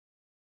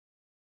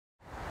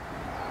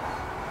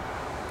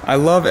I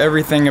love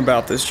everything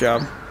about this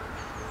job.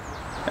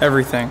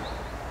 Everything.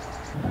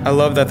 I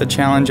love that the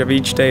challenge of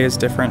each day is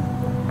different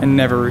and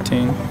never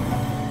routine.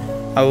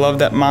 I love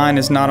that mine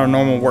is not a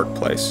normal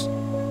workplace.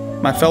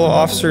 My fellow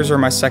officers are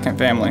my second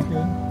family.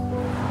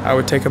 I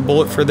would take a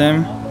bullet for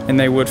them, and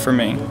they would for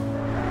me.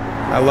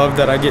 I love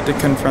that I get to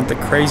confront the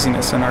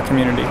craziness in our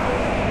community,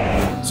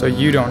 so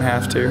you don't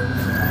have to.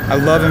 I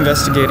love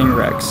investigating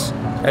wrecks.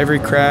 Every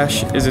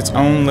crash is its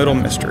own little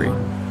mystery.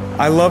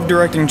 I love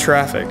directing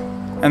traffic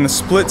and the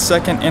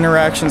split-second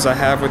interactions I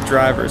have with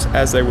drivers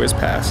as they whiz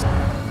past.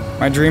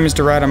 My dream is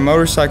to ride a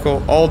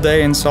motorcycle all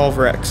day and solve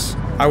wrecks.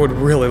 I would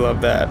really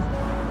love that.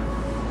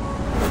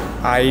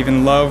 I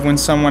even love when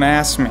someone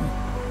asks me,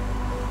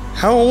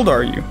 "How old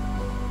are you?"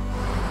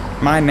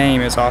 My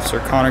name is Officer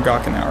Conner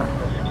Gochenauer,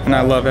 and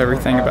I love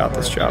everything about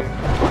this job.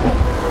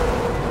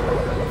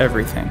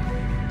 Everything.